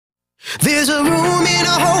There's a room in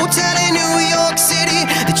a hotel in New York City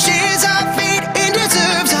that shares our fate and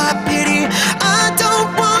deserves our pity. I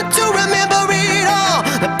don't want to remember it all.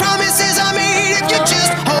 The promises I made if you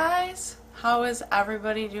just hold. Guys, how is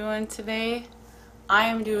everybody doing today? I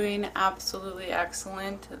am doing absolutely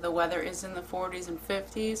excellent. The weather is in the 40s and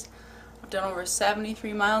 50s. I've done over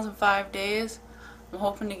 73 miles in 5 days. I'm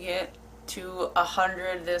hoping to get to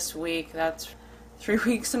 100 this week. That's 3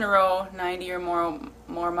 weeks in a row, 90 or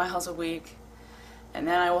more miles a week. And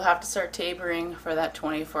then I will have to start tapering for that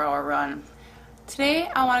 24-hour run. Today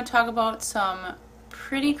I want to talk about some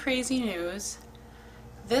pretty crazy news.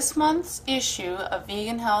 This month's issue of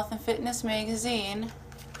Vegan Health and Fitness magazine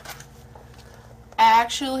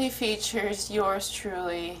actually features yours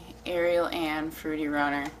truly, Ariel and Fruity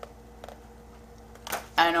Runner.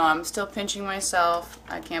 I know, I'm still pinching myself.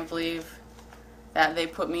 I can't believe that they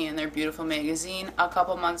put me in their beautiful magazine. A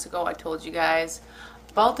couple months ago I told you guys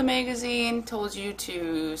about the magazine, told you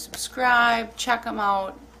to subscribe, check them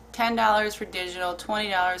out. $10 for digital,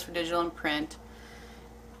 $20 for digital and print.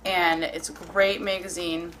 And it's a great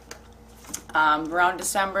magazine. Around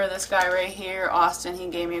December, this guy right here, Austin, he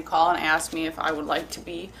gave me a call and asked me if I would like to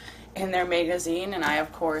be in their magazine, and I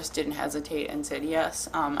of course didn't hesitate and said yes.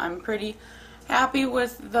 I'm pretty happy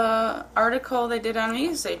with the article they did on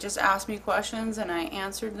me. They just asked me questions and I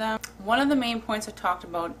answered them. One of the main points I talked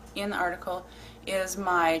about in the article is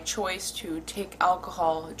my choice to take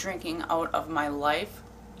alcohol drinking out of my life.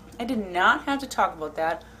 I did not have to talk about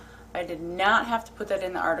that. I did not have to put that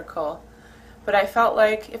in the article. But I felt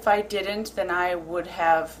like if I didn't, then I would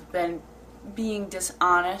have been being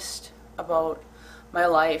dishonest about my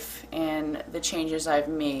life and the changes I've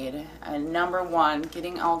made. And number one,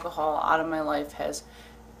 getting alcohol out of my life has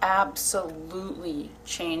absolutely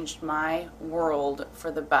changed my world for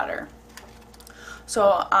the better.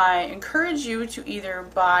 So I encourage you to either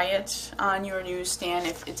buy it on your newsstand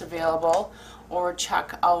if it's available, or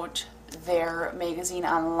check out their magazine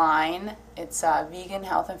online. It's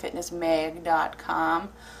veganhealthandfitnessmag.com.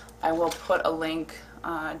 I will put a link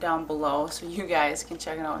down below so you guys can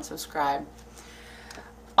check it out and subscribe.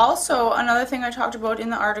 Also, another thing I talked about in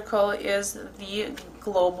the article is the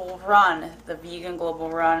global run, the vegan global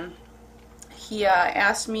run. He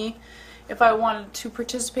asked me if I wanted to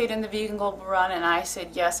participate in the vegan global run, and I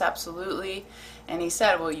said yes, absolutely. And he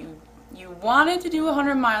said, well, you wanted to do a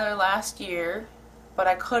 100-miler last year, but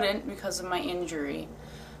I couldn't because of my injury.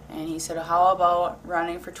 And he said, how about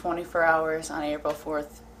running for 24 hours on April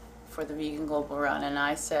 4th for the vegan global run? And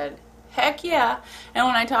I said, heck yeah. And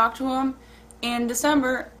when I talked to him in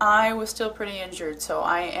December, I was still pretty injured, so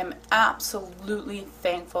I am absolutely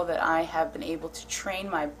thankful that I have been able to train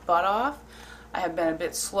my butt off. I have been a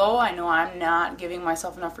bit slow. I know I'm not giving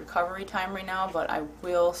myself enough recovery time right now, but I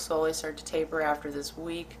will slowly start to taper after this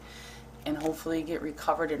week and hopefully get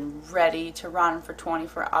recovered and ready to run for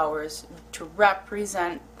 24 hours to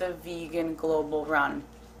represent the Vegan Global Run.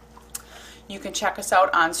 You can check us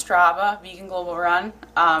out on Strava, Vegan Global Run.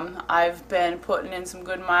 I've been putting in some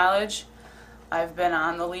good mileage. I've been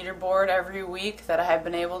on the leaderboard every week that I have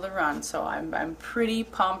been able to run, so I'm pretty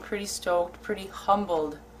pumped, pretty stoked, pretty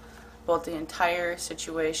humbled about the entire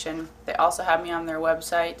situation. They also have me on their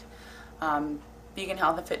website, Vegan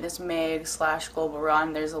Health and Fitness Mag /Global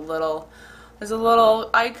Run. There's a little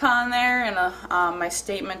icon there and my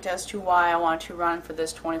statement as to why I want to run for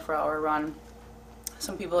this 24-hour run.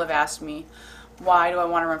 Some people have asked me, why do I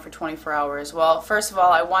want to run for 24 hours? Well, first of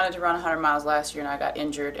all, I wanted to run 100 miles last year and I got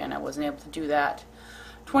injured and I wasn't able to do that.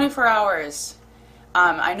 24 hours.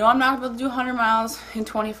 I know I'm not able to do 100 miles in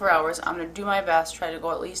 24 hours. I'm going to do my best, try to go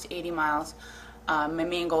at least 80 miles. My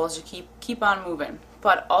main goal is to keep on moving.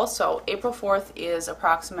 But also, April 4th is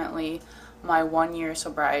approximately my 1-year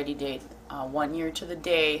sobriety date. 1 year to the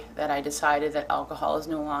day that I decided that alcohol is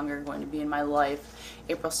no longer going to be in my life.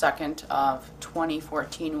 April 2nd of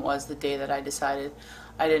 2014 was the day that I decided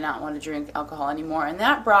I did not want to drink alcohol anymore. And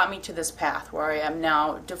that brought me to this path where I am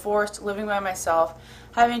now divorced, living by myself,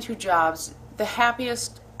 having 2 jobs, the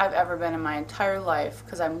happiest I've ever been in my entire life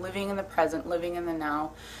because I'm living in the present, living in the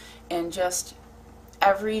now, and just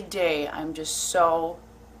every day I'm just so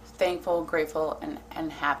thankful, grateful,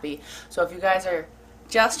 and happy. So if you guys are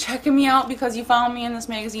just checking me out because you found me in this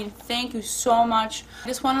magazine, thank you so much. I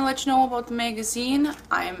just want to let you know about the magazine.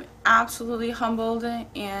 I am absolutely humbled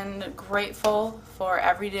and grateful for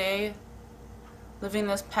every day living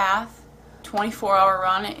this path. 24-hour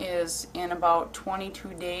run is in about 22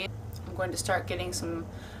 days. I'm going to start getting some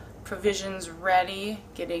provisions ready,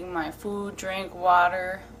 getting my food, drink,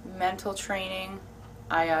 water, mental training.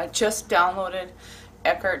 I just downloaded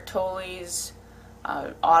Eckhart Tolle's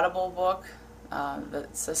Audible book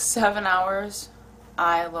That's 7 hours.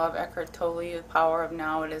 I love Eckhart Tolle, The Power of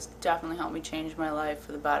Now. It has definitely helped me change my life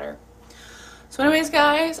for the better. So anyways,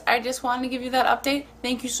 guys, I just wanted to give you that update.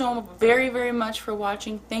 Thank you so very, very much for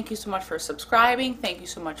watching. Thank you so much for subscribing. Thank you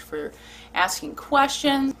so much for asking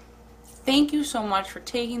questions. Thank you so much for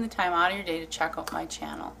taking the time out of your day to check out my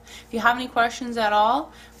channel. If you have any questions at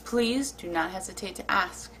all, please do not hesitate to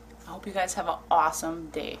ask. I hope you guys have an awesome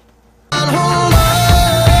day.